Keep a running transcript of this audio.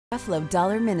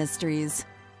Creflo Ministries.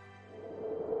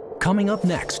 Coming up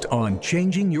next on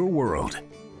Changing Your World.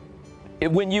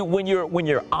 When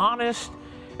you're honest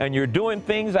and you're doing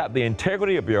things out of the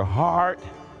integrity of your heart,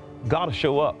 God will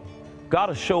show up. God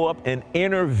will show up and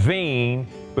intervene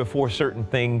before certain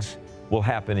things will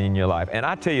happen in your life. And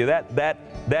I tell you,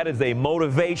 that is a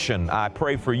motivation, I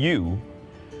pray, for you,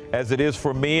 as it is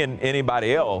for me and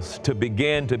anybody else, to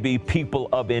begin to be people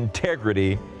of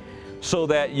integrity, so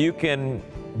that you can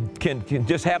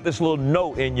just have this little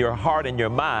note in your heart and your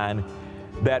mind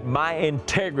that my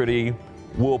integrity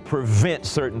will prevent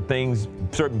certain things,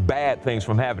 certain bad things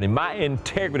from happening. My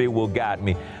integrity will guide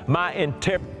me. My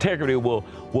integrity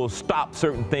will stop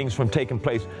certain things from taking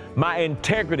place. My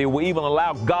integrity will even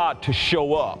allow God to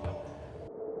show up.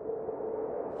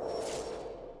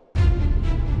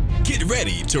 Get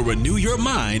ready to renew your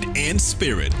mind and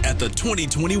spirit at the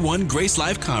 2021 Grace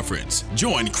Life Conference.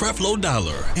 Join Creflo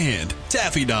and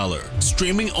Taffi,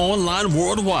 streaming online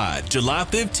worldwide July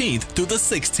 15th through the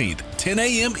 16th, 10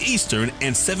 a.m. Eastern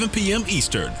and 7 p.m.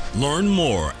 Eastern. Learn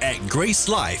more at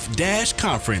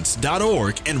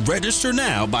gracelife-conference.org and register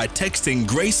now by texting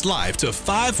Grace Life to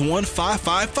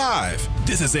 51555.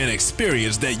 This is an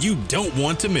experience that you don't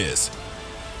want to miss.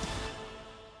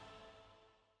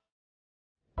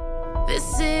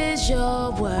 This is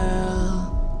your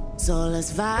world, so let's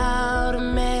vow to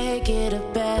make it a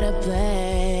better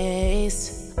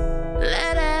place.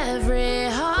 Let every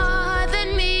heart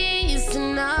that needs to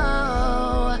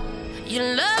know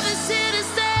your love is here to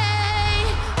stay.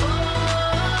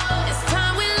 It's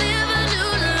time we live a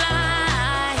new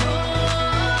life.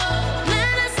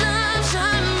 Let us love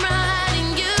shine bright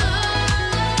in you.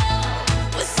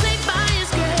 We're saved by His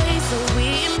grace, so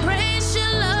we embrace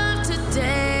your love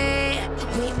today.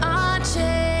 We are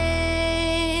changed.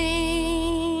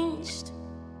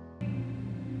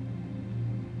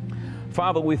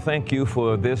 Father, we thank you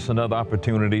for this, another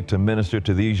opportunity to minister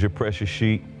to these, your precious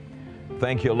sheep.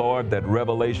 Thank you, Lord, that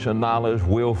revelation knowledge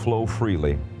will flow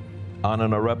freely,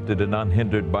 uninterrupted and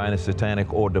unhindered by any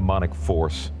satanic or demonic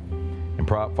force. And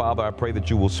Father, I pray that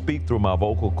you will speak through my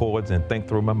vocal cords and think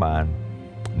through my mind.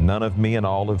 None of me and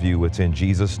all of you. It's in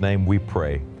Jesus' name we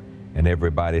pray. And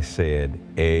everybody said,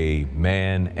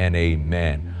 amen and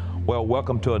amen. Well,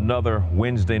 welcome to another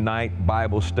Wednesday night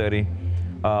Bible study.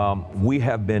 We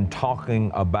have been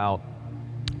talking about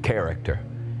character.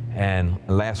 And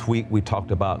last week we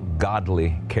talked about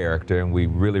godly character, and we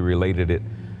really related it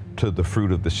to the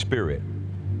fruit of the Spirit.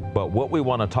 But what we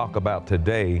want to talk about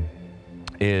today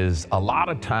is a lot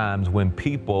of times when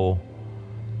people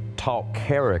talk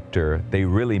character, they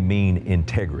really mean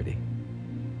integrity.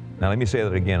 Now, let me say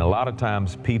that again. A lot of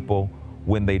times people,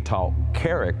 when they talk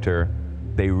character,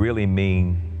 they really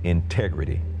mean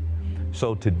integrity.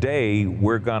 So today,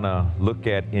 we're going to look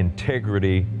at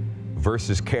integrity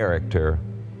versus character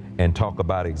and talk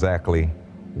about exactly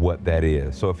what that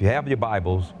is. So if you have your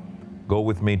Bibles, go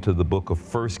with me to the book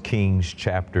of 1 Kings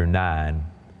chapter 9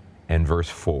 and verse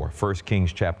 4. 1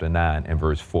 Kings chapter 9 and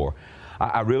verse 4.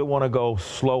 I really want to go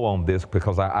slow on this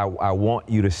because I want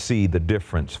you to see the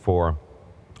difference. For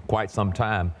quite some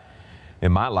time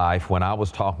in my life, when I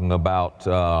was talking about,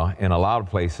 in a lot of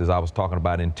places, I was talking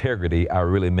about integrity, I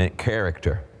really meant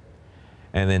character.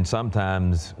 And then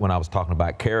sometimes when I was talking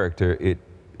about character,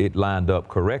 it lined up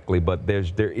correctly, but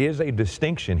there is a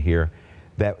distinction here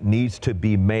that needs to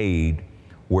be made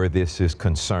where this is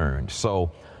concerned.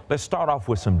 So let's start off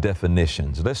with some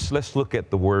definitions. Let's look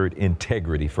at the word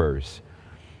integrity first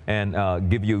and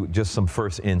give you just some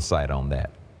first insight on that.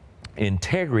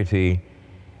 Integrity,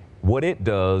 what it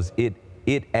does, it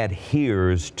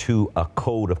adheres to a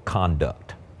code of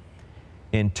conduct.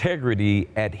 Integrity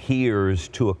adheres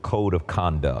to a code of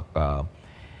conduct.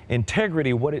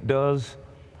 Integrity, what it does,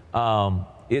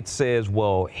 it says,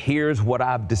 well, here's what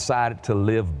I've decided to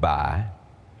live by.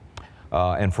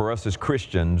 And for us as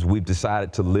Christians, we've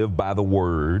decided to live by the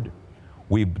Word.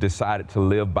 We've decided to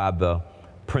live by the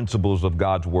principles of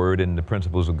God's Word and the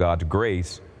principles of God's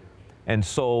grace. And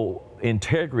so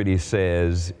integrity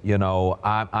says, you know,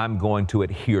 I'm going to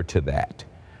adhere to that.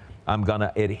 I'm going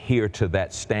to adhere to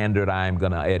that standard. I'm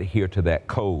going to adhere to that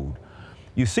code.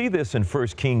 You see this in 1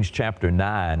 Kings chapter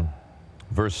 9,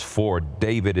 verse 4.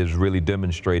 David is really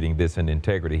demonstrating this in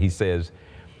integrity. He says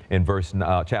in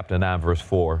chapter 9, verse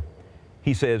 4,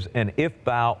 he says, and if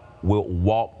thou wilt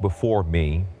walk before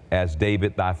me as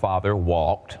David thy father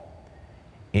walked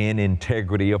in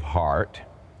integrity of heart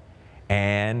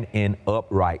and in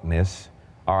uprightness.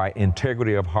 All right,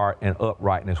 integrity of heart and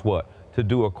uprightness, what? To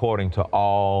do according to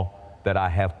all that I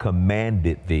have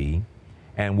commanded thee,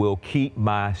 and will keep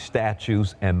my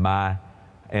statutes and my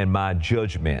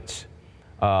judgments.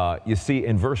 You see,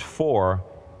 in verse 4,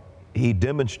 he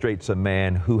demonstrates a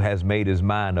man who has made his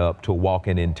mind up to walk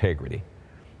in integrity.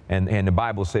 And the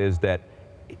Bible says that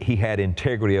he had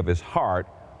integrity of his heart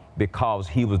because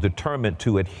he was determined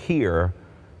to adhere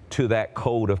to that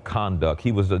code of conduct.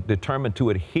 He was determined to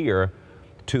adhere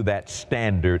to that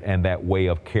standard and that way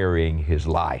of carrying his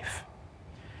life.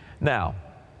 Now,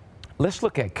 let's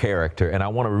look at character, and I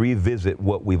want to revisit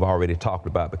what we've already talked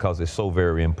about because it's so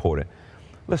very important.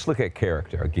 Let's look at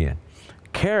character again.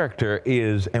 Character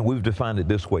is, and we've defined it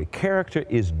this way, character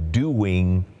is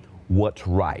doing what's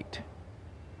right.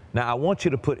 Now, I want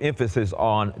you to put emphasis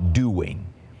on doing.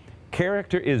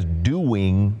 Character is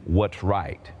doing what's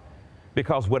right.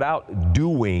 Because without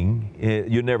doing,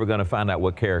 you're never going to find out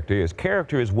what character is.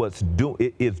 Character is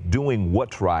doing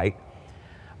what's right.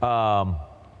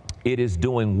 It is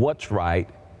doing what's right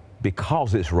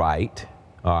because it's right.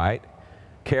 All right.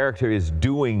 Character is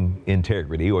doing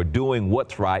integrity or doing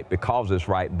what's right because it's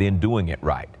right, then doing it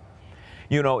right.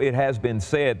 You know, it has been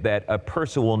said that a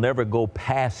person will never go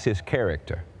past his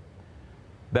character.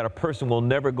 That a person will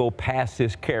never go past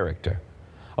his character.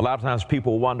 A lot of times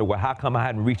people wonder, well, how come I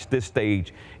hadn't reached this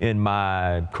stage in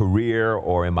my career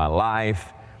or in my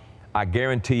life? I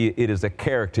guarantee you it is a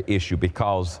character issue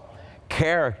because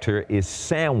character is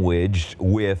sandwiched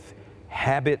with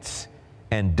habits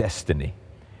and destiny.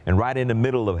 And right in the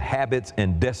middle of habits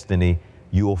and destiny,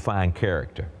 you will find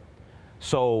character.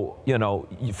 So, you know,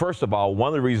 first of all, one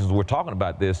of the reasons we're talking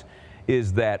about this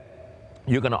is that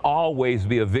you're going to always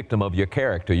be a victim of your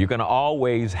character. You're going to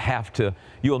always have to,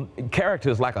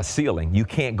 character is like a ceiling. You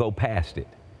can't go past it.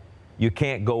 You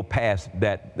can't go past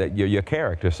your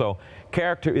character. So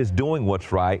character is doing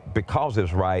what's right because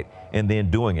it's right and then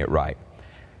doing it right.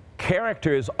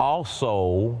 Character is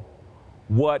also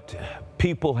what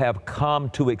people have come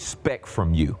to expect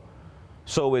from you.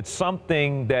 So it's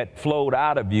something that flowed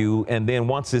out of you, and then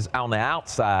once it's on the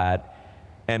outside,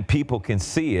 and people can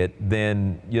see it,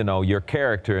 then, you know, your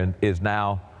character is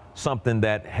now something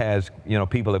that has, you know,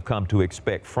 people have come to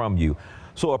expect from you.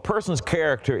 So a person's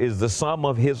character is the sum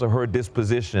of his or her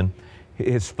disposition,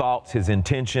 his thoughts, his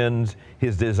intentions,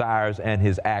 his desires, and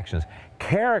his actions.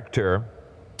 Character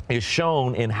is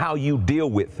shown in how you deal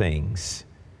with things.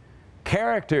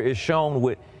 Character is shown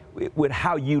with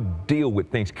how you deal with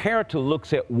things. Character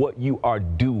looks at what you are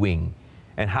doing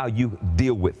and how you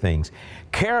deal with things.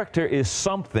 Character is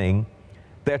something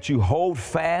that you hold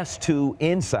fast to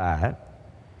inside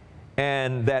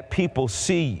and that people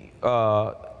see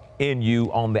in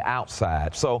you on the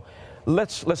outside. So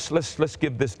let's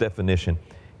give this definition.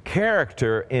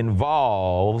 Character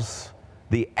involves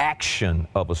the action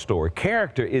of a story.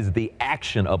 Character is the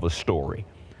action of a story.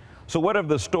 So whatever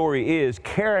the story is,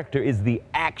 character is the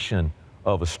action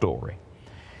of a story.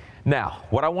 Now,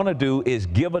 what I want to do is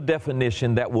give a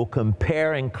definition that will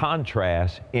compare and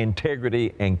contrast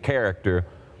integrity and character,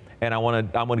 and I'm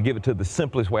going to give it to the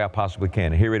simplest way I possibly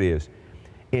can. And here it is.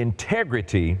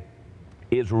 Integrity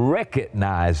is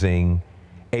recognizing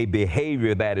a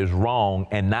behavior that is wrong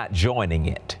and not joining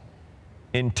it.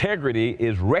 Integrity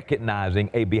is recognizing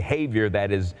a behavior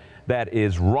that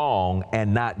is wrong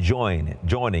and not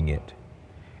joining it.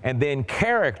 And then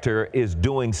character is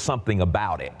doing something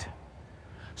about it.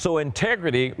 So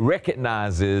integrity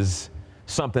recognizes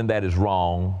something that is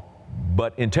wrong,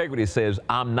 but integrity says,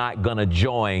 I'm not going to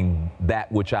join that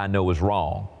which I know is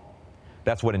wrong.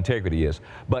 That's what integrity is.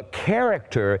 But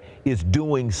character is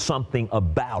doing something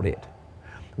about it.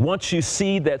 Once you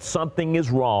see that something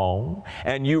is wrong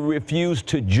and you refuse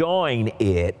to join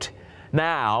it,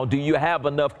 now do you have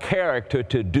enough character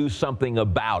to do something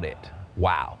about it?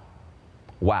 Wow.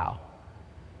 Wow.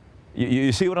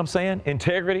 You see what I'm saying?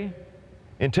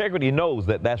 Integrity knows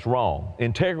that that's wrong.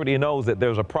 Integrity knows that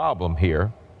there's a problem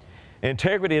here.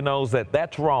 Integrity knows that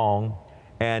that's wrong,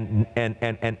 and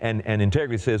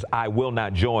integrity says, I will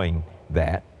not join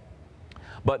that.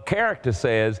 But character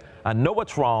says, I know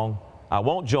what's wrong, I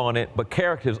won't join it, but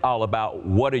character is all about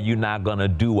what are you not going to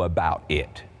do about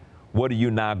it? What are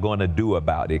you not going to do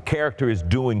about it? Character is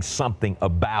doing something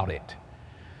about it.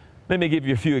 Let me give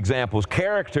you a few examples.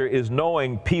 Character is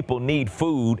knowing people need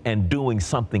food and doing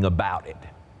something about it.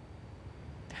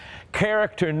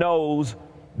 Character knows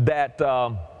that,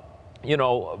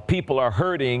 people are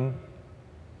hurting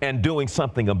and doing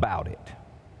something about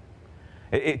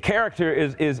it. Character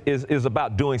is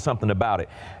about doing something about it.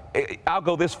 I'll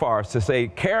go this far as to say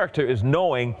character is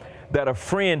knowing that a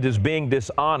friend is being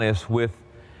dishonest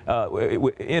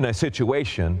in a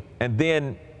situation, and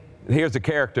then here's the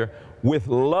character, with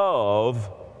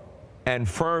love and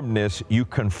firmness you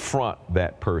confront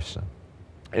that person.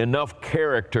 Enough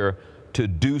character to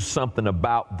do something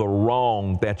about the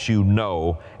wrong that you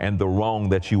know and the wrong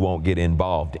that you won't get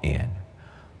involved in.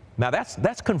 Now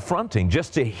that's confronting.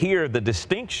 Just to hear the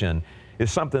distinction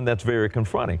is something that's very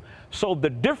confronting. So the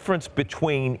difference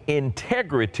between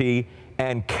integrity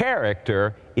and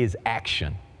character is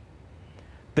action.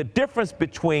 The difference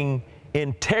between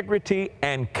integrity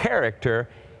and character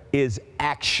is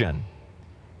action.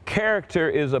 Character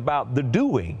is about the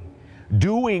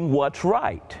doing what's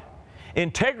right.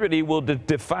 Integrity will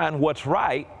define what's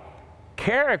right.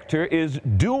 Character is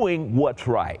doing what's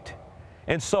right.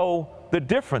 And so the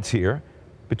difference here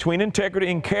between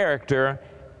integrity and character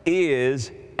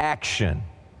is action.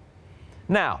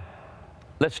 Now,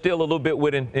 let's deal a little bit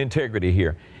with integrity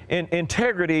here.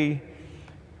 Integrity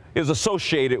is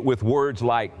associated with words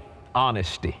like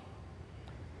honesty,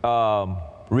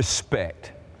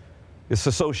 respect. It's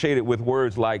associated with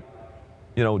words like,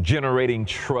 generating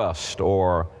trust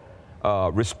or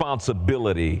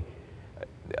responsibility.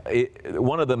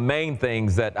 One of the main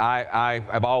things that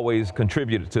I've always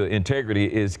contributed to integrity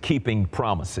is keeping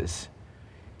promises,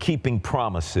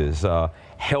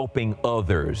 helping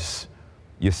others,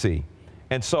 you see.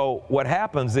 And so what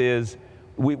happens is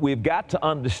we've got to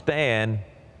understand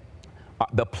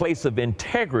the place of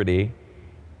integrity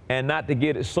and not to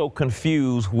get it so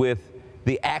confused with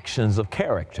the actions of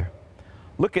character.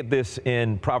 Look at this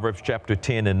in Proverbs chapter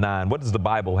 10 and 9. What does the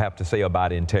Bible have to say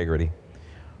about integrity?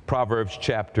 Proverbs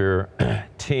chapter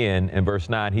 10 and verse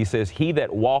 9, he says, he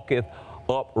that walketh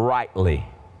uprightly,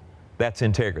 that's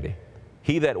integrity.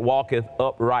 He that walketh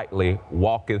uprightly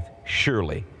walketh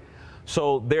surely.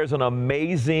 So there's an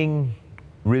amazing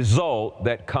result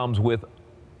that comes with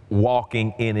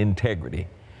walking in integrity.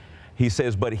 He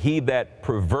says, but he that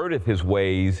perverteth his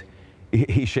ways,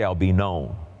 he shall be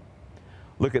known.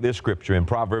 Look at this scripture in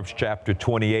Proverbs chapter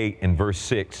 28 and verse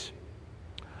 6.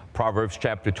 Proverbs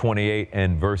chapter 28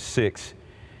 and verse 6.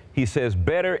 He says,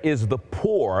 better is the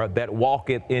poor that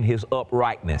walketh in his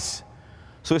uprightness.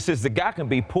 So it says the guy can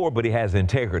be poor, but he has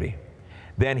integrity.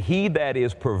 Than he that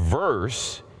is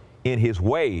perverse in his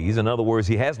ways. In other words,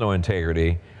 he has no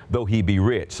integrity, though he be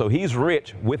rich. So he's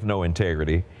rich with no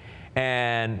integrity.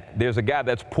 And there's a guy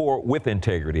that's poor with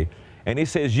integrity. And he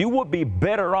says, you would be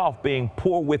better off being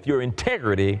poor with your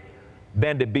integrity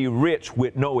than to be rich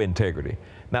with no integrity.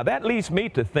 Now that leads me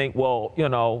to think, well,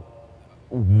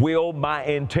 will my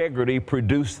integrity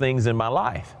produce things in my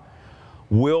life?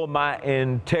 Will my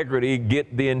integrity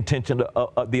get the attention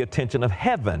of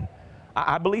heaven?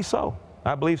 I believe so.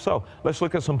 I believe so. Let's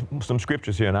look at some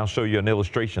scriptures here, and I'll show you an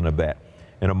illustration of that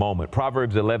in a moment.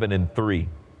 Proverbs 11 and 3.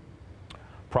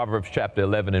 Proverbs chapter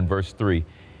 11 and verse 3.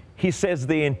 He says,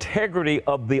 the integrity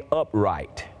of the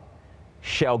upright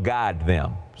shall guide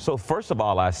them. So first of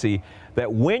all, I see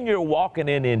that when you're walking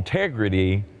in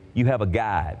integrity, you have a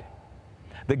guide.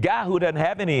 The guy who doesn't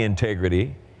have any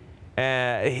integrity,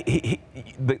 the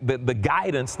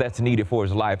guidance that's needed for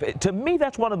his life, to me,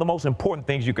 that's one of the most important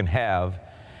things you can have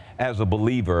as a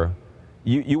believer.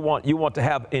 You want to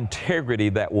have integrity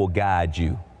that will guide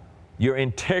you. Your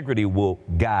integrity will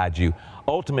guide you.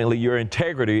 Ultimately, your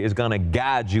integrity is going to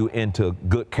guide you into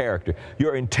good character.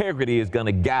 Your integrity is going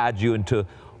to guide you into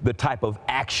the type of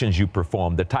actions you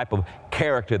perform, the type of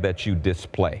character that you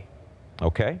display.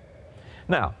 Okay?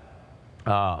 Now,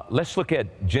 let's look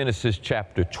at Genesis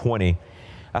chapter 20.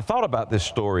 I thought about this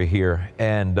story here,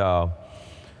 and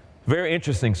very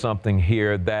interesting something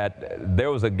here, that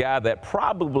there was a guy that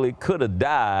probably could have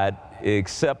died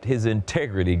except his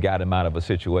integrity got him out of a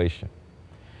situation.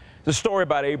 It's a story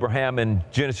about Abraham in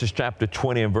Genesis chapter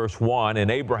 20 and verse 1. And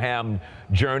Abraham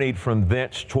journeyed from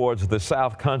thence towards the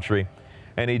south country,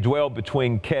 and he dwelled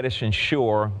between Kadesh and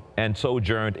Shur, and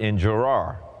sojourned in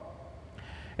Gerar.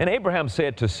 And Abraham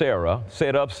said of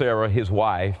Sarah, his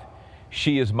wife,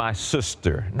 she is my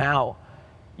sister. Now,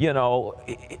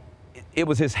 it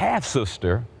was his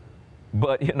half-sister,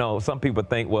 but, some people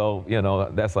think, well,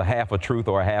 that's a half a truth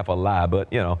or a half a lie. But,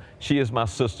 she is my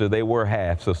sister. They were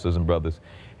half-sisters and brothers.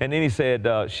 And then he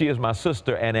said, she is my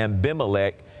sister. And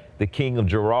Abimelech, the king of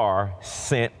Gerar,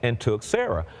 sent and took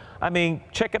Sarah. I mean,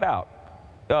 check it out.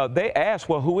 They asked,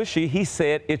 well, who is she? He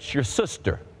said, it's your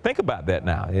sister. Think about that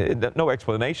now. No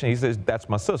explanation. He says, that's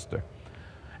my sister.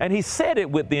 And he said it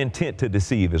with the intent to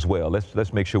deceive as well.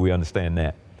 Let's make sure we understand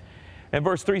that. And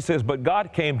verse 3 says, but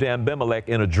God came to Abimelech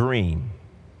in a dream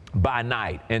by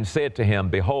night and said to him,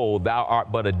 behold, thou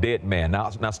art but a dead man. Now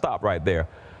stop right there.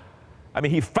 I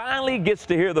mean, he finally gets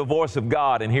to hear the voice of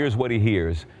God, and here's what he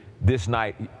hears. This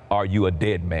night are you a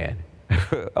dead man.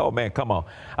 Oh, man, come on.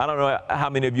 I don't know how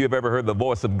many of you have ever heard the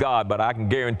voice of God, but I can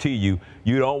guarantee you,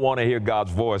 you don't want to hear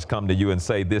God's voice come to you and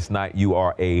say, this night you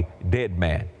are a dead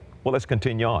man. Well, let's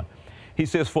continue on. He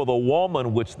says, for the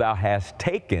woman which thou hast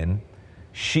taken,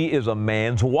 she is a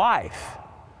man's wife.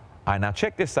 All right, now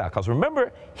check this out, because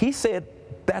remember, he said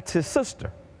that's his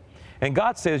sister. And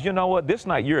God says, you know what, this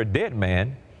night you're a dead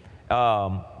man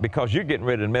because you're getting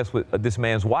ready to mess with this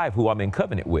man's wife who I'm in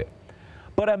covenant with.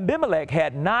 But Abimelech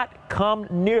had not come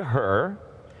near her,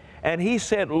 and he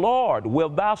said, Lord,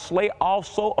 wilt thou slay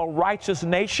also a righteous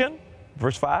nation?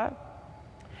 Verse 5.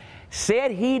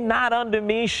 Said he not unto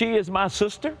me, she is my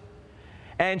sister?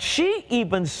 And she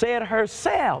even said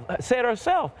herself,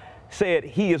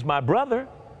 he is my brother.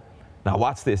 Now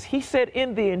watch this. He said,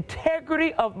 in the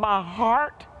integrity of my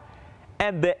heart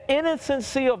and the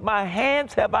innocency of my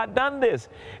hands have I done this.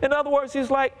 In other words,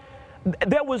 he's like,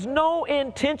 there was no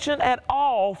intention at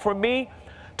all for me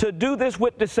to do this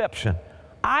with deception.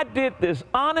 I did this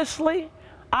honestly.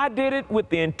 I did it with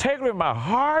the integrity of my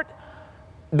heart.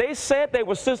 They said they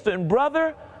were sister and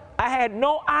brother. I had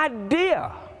no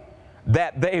idea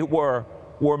that they were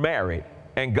married.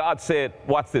 And God said,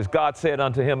 watch this, God said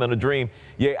unto him in a dream,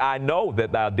 yea, I know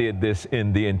that thou did this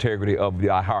in the integrity of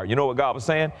thy heart. You know what God was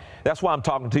saying? That's why I'm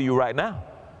talking to you right now.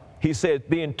 He said,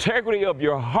 the integrity of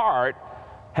your heart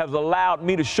has allowed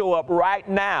me to show up right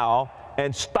now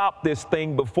and stop this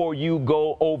thing before you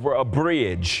go over a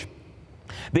bridge.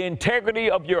 The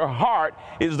integrity of your heart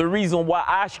is the reason why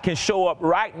I can show up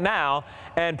right now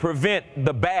and prevent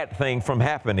the bad thing from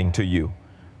happening to you.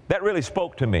 That really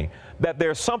spoke to me, that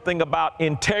there's something about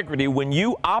integrity. When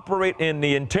you operate in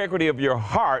the integrity of your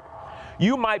heart,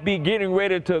 you might be getting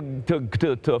ready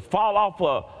to fall off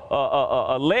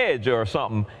a ledge or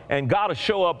something, and God will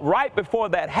show up right before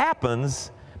that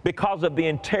happens because of the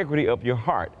integrity of your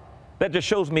heart. That just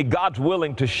shows me God's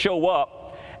willing to show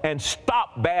up and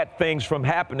stop bad things from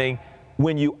happening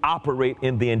when you operate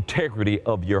in the integrity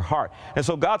of your heart. And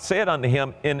so God said unto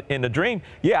him in the dream,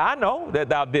 yeah, I know that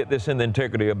thou did this in the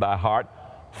integrity of thy heart,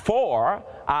 for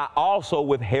I also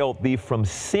withheld thee from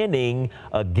sinning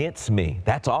against me.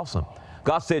 That's awesome.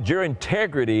 God said, your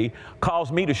integrity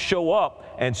caused me to show up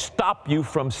and stop you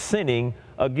from sinning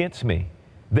against me.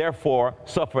 Therefore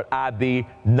suffered I thee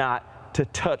not to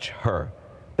touch her.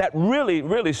 That really,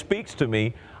 really speaks to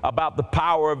me about the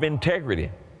power of integrity.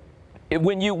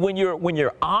 When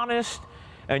you're honest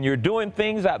and you're doing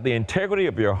things out of the integrity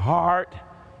of your heart,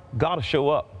 God will show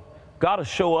up. God will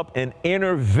show up and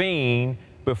intervene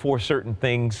before certain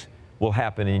things will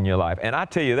happen in your life. And I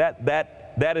tell you,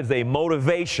 that is a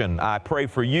motivation, I pray,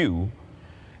 for you,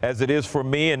 as it is for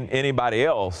me and anybody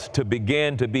else, to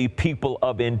begin to be people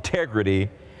of integrity,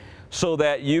 so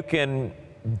that you can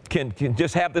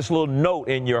just have this little note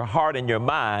in your heart and your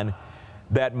mind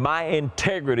that my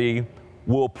integrity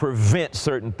will prevent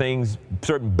certain things,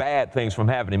 certain bad things from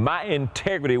happening. My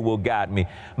integrity will guide me.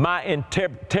 My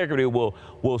integrity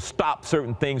will stop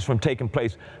certain things from taking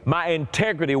place. My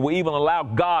integrity will even allow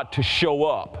God to show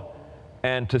up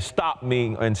and to stop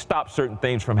me and stop certain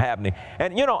things from happening.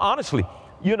 And, honestly,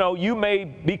 you may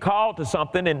be called to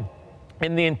something, and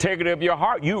in the integrity of your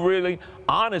heart, you really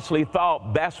honestly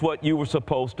thought that's what you were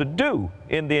supposed to do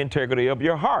in the integrity of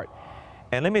your heart.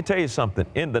 And let me tell you something,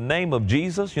 in the name of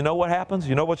Jesus, you know what happens?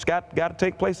 You know what's got to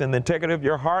take place in the integrity of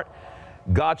your heart?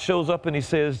 God shows up and he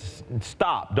says,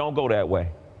 stop, don't go that way.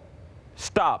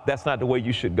 Stop, that's not the way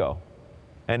you should go.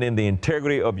 And in the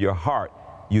integrity of your heart,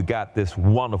 you got this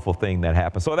wonderful thing that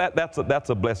happens. So that's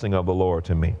a blessing of the Lord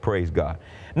to me. Praise God.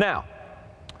 Now,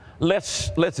 let's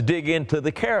dig into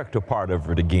the character part of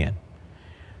it again.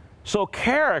 So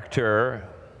character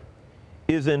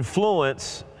is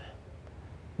influenced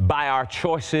by our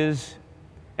choices,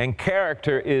 and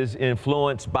character is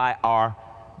influenced by our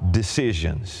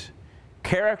decisions.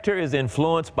 Character is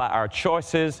influenced by our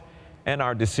choices and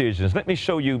our decisions. Let me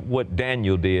show you what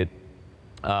Daniel did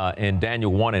in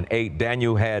Daniel 1 and 8.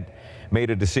 Daniel had made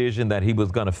a decision that he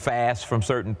was going to fast from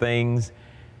certain things,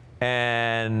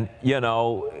 and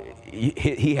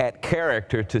he had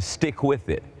character to stick with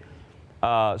it.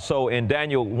 So in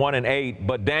Daniel 1 and 8,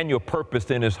 but Daniel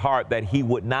purposed in his heart that he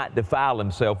would not defile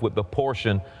himself with the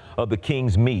portion of the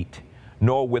king's meat,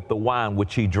 nor with the wine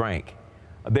which he drank.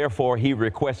 Therefore he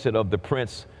requested of the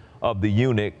prince of the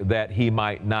eunuch that he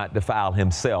might not defile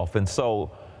himself. And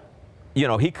so,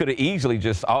 he could have easily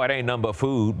just, it ain't nothing but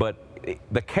food, but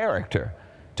the character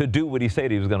to do what he said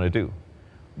he was going to do.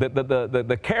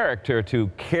 The character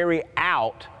to carry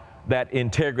out that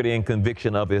integrity and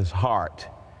conviction of his heart.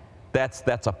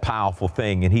 That's a powerful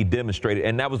thing, and he demonstrated,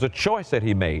 and that was a choice that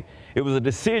he made. It was a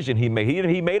decision he made.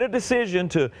 He made a decision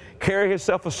to carry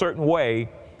himself a certain way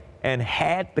and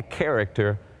had the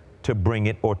character to bring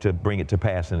it to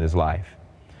pass in his life.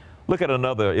 Look at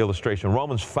another illustration.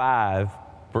 Romans 5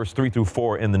 verse 3 through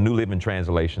 4 in the New Living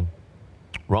Translation.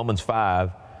 Romans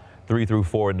 5, 3 through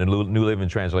 4 in the New Living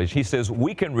Translation. He says,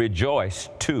 we can rejoice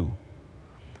too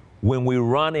when we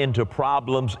run into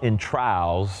problems and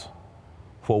trials,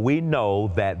 for we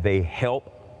know that they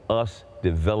help us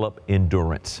develop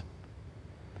endurance.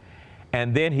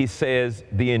 And then he says,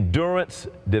 the endurance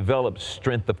develops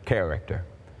strength of character.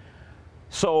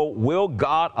 So will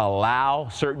God allow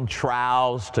certain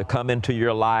trials to come into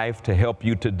your life to help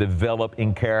you to develop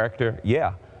in character?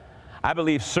 Yeah. I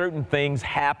believe certain things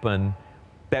happen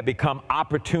that become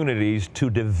opportunities to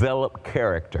develop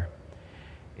character.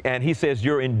 And he says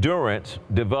your endurance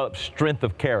develops strength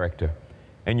of character.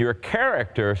 And your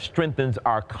character strengthens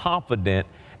our confidence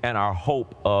and our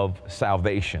hope of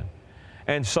salvation.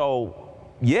 And so,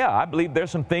 yeah, I believe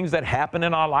there's some things that happen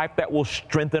in our life that will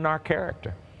strengthen our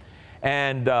character.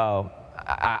 And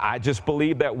I just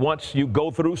believe that once you go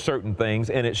through certain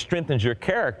things and it strengthens your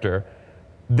character,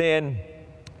 then,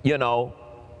 you know,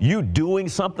 you doing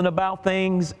something about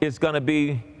things is going to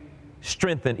be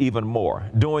strengthened even more.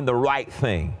 Doing the right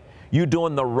thing. You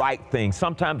doing the right thing.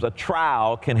 Sometimes a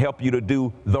trial can help you to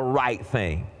do the right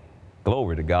thing.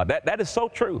 Glory to God. That is so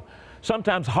true.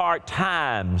 Sometimes hard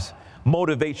times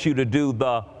motivates you to do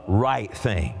the right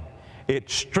thing. It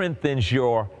strengthens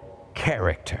your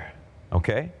character.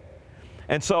 Okay?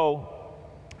 And so,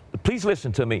 please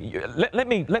listen to me. Let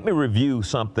me review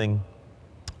something.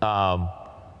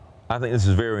 I think this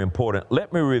is very important.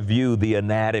 Let me review the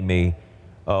anatomy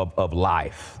of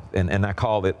life. And I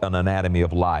call it an anatomy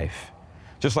of life.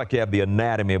 Just like you have the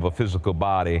anatomy of a physical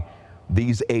body,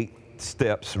 these 8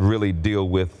 steps really deal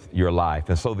with your life.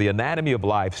 And so the anatomy of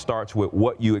life starts with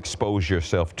what you expose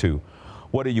yourself to.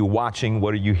 What are you watching?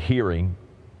 What are you hearing?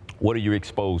 What are you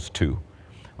exposed to?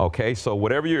 Okay, so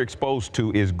whatever you're exposed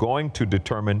to is going to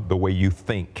determine the way you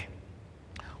think.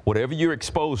 Whatever you're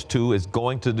exposed to is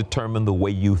going to determine the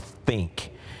way you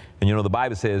think. And you know, the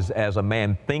Bible says, as a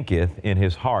man thinketh in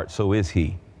his heart, so is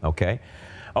he. Okay?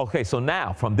 Okay, so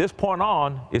now from this point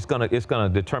on, it's gonna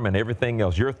determine everything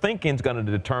else. Your thinking is gonna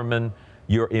determine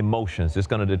your emotions. It's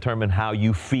gonna determine how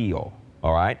you feel.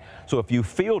 All right? So if you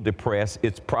feel depressed,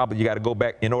 it's probably, you gotta go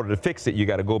back, in order to fix it, you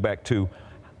gotta go back to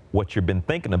what you've been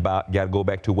thinking about. You got to go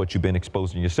back to what you've been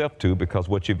exposing yourself to, because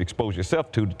what you've exposed yourself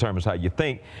to determines how you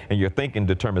think, and your thinking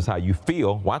determines how you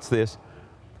feel. Watch this.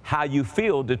 How you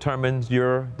feel determines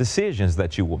your decisions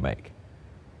that you will make.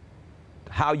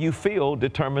 How you feel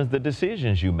determines the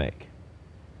decisions you make.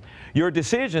 Your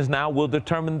decisions now will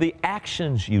determine the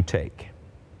actions you take.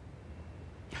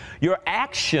 Your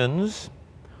actions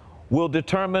will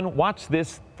determine, watch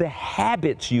this, the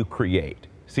habits you create.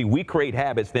 See, we create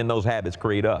habits, then those habits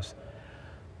create us.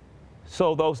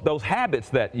 So those habits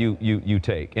that you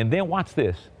take, and then watch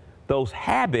this, those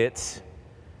habits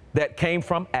that came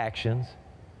from actions,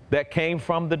 that came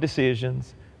from the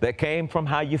decisions, that came from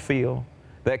how you feel,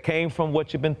 that came from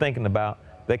what you've been thinking about,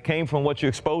 that came from what you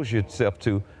expose yourself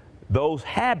to, those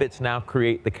habits now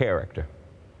create the character.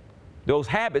 Those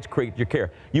habits create your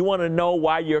character. You want to know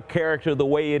why your character the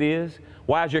way it is?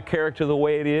 Why is your character the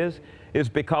way it is? It's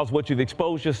because what you've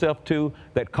exposed yourself to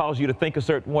that caused you to think a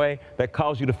certain way, that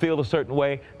caused you to feel a certain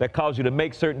way, that caused you to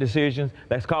make certain decisions,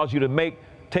 that's caused you to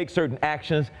take certain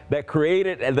actions, that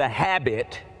created the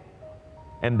habit,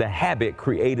 and the habit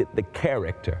created the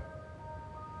character.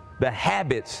 The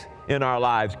habits in our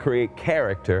lives create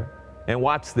character, and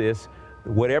watch this,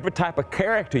 whatever type of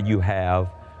character you have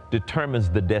determines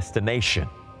the destination.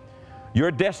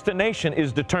 Your destination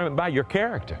is determined by your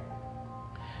character.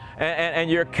 And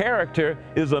your character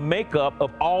is a makeup of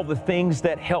all the things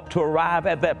that help to arrive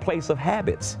at that place of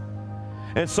habits.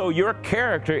 And so your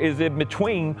character is in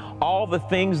between all the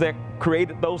things that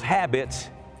created those habits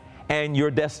and your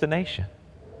destination.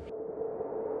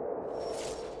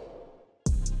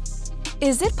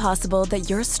 Is it possible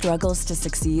that your struggles to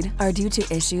succeed are due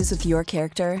to issues with your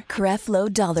character?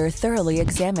 Creflo Dollar thoroughly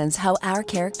examines how our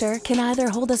character can either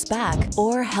hold us back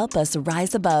or help us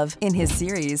rise above in his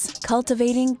series,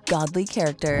 Cultivating Godly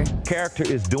Character. Character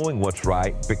is doing what's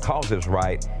right because it's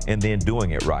right and then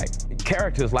doing it right.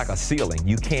 Character is like a ceiling.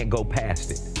 You can't go past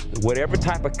it. Whatever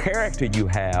type of character you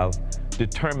have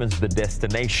determines the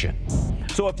destination.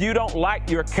 So if you don't like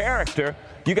your character,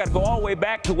 you got to go all the way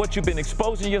back to what you've been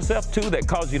exposing yourself to that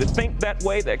caused you to think that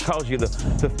way, that caused you to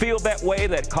feel that way,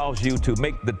 that caused you to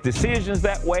make the decisions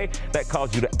that way, that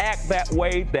caused you to act that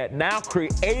way, that now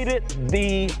created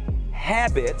the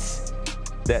habits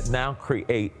that now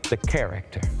create the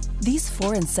character. These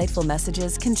 4 insightful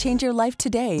messages can change your life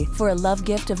today for a love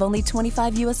gift of only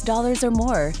 $25 or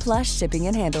more, plus shipping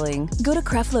and handling. Go to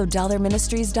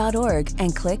CrefloDollarMinistries.org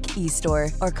and click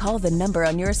eStore or call the number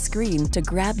on your screen to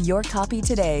grab your copy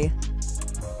today.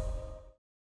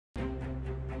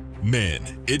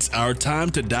 Men, it's our time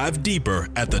to dive deeper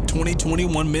at the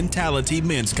 2021 Mentality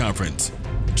Men's Conference.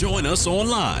 Join us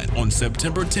online on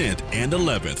September 10th and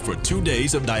 11th for 2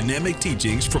 days of dynamic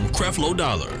teachings from Creflo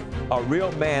Dollar. A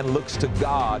real man looks to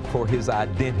God for his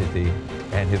identity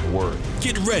and his word.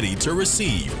 Get ready to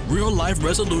receive real-life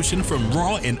resolution from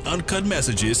raw and uncut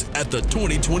messages at the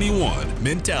 2021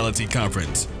 Mentality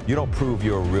Conference. You don't prove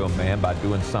you're a real man by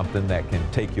doing something that can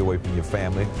take you away from your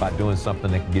family, by doing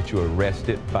something that can get you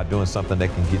arrested, by doing something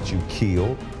that can get you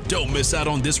killed. Don't miss out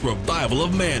on this revival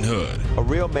of manhood. A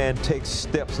real man takes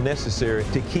steps necessary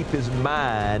to keep his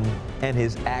mind and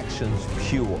his actions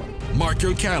pure. Mark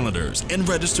your calendars and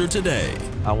register today.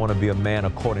 I want to be a man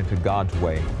according to God's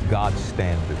way, God's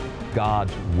standard,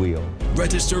 God's will.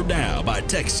 Register now by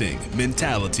texting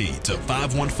Mentality to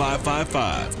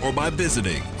 51555 or by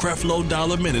visiting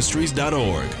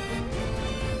CrefloDollarMinistries.org.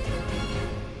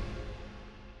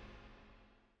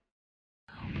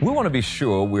 We want to be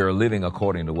sure we are living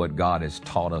according to what God has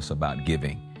taught us about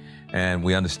giving. And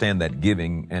we understand that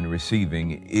giving and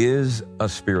receiving is a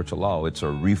spiritual law. It's a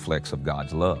reflex of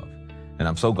God's love. And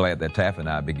I'm so glad that Taffi and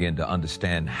I begin to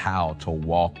understand how to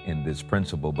walk in this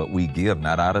principle. But we give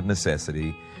not out of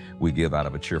necessity. We give out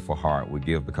of a cheerful heart. We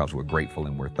give because we're grateful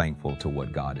and we're thankful to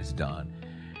what God has done.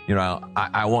 You know,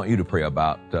 I want you to pray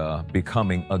about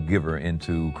becoming a giver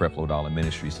into Creflo Dollar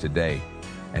Ministries today.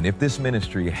 And if this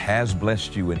ministry has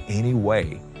blessed you in any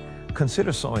way,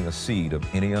 consider sowing a seed of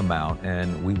any amount,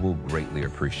 and we will greatly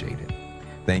appreciate it.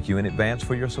 Thank you in advance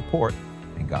for your support,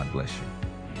 and God bless you.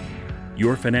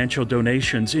 Your financial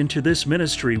donations into this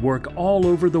ministry work all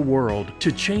over the world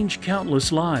to change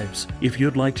countless lives. If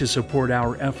you'd like to support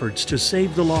our efforts to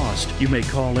save the lost, you may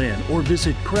call in or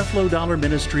visit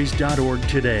CrefloDollarMinistries.org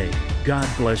today. God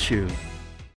bless you.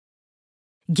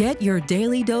 Get your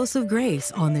daily dose of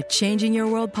grace on the Changing Your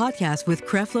World podcast with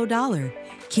Creflo Dollar.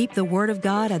 Keep the Word of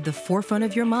God at the forefront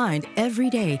of your mind every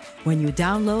day when you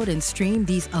download and stream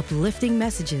these uplifting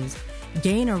messages.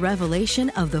 Gain a revelation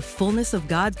of the fullness of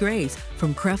God's grace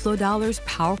from Creflo Dollar's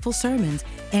powerful sermons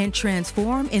and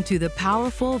transform into the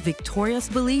powerful, victorious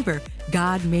believer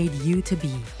God made you to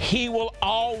be. He will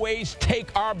always take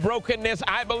our brokenness,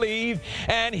 I believe,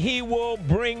 and He will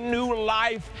bring new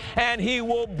life, and He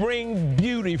will bring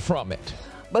beauty from it.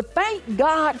 But thank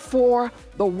God for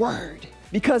the Word,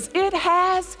 because it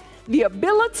has the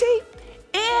ability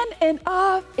in and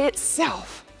of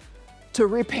itself to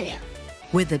repair.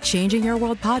 With the Changing Your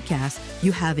World podcast,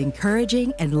 you have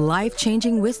encouraging and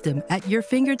life-changing wisdom at your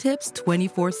fingertips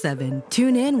 24/7.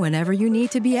 Tune in whenever you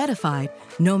need to be edified,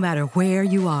 no matter where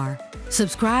you are.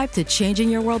 Subscribe to Changing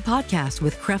Your World podcast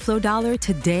with Creflo Dollar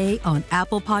today on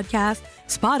Apple Podcasts,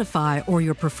 Spotify, or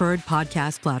your preferred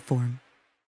podcast platform.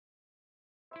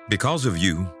 Because of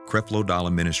you, Creflo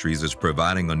Dollar Ministries is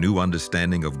providing a new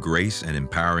understanding of grace and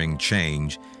empowering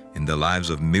change in the lives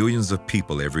of millions of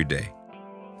people every day.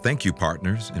 Thank you,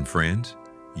 partners and friends.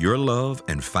 Your love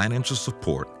and financial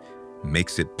support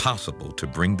makes it possible to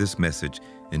bring this message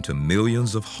into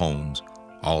millions of homes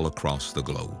all across the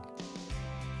globe.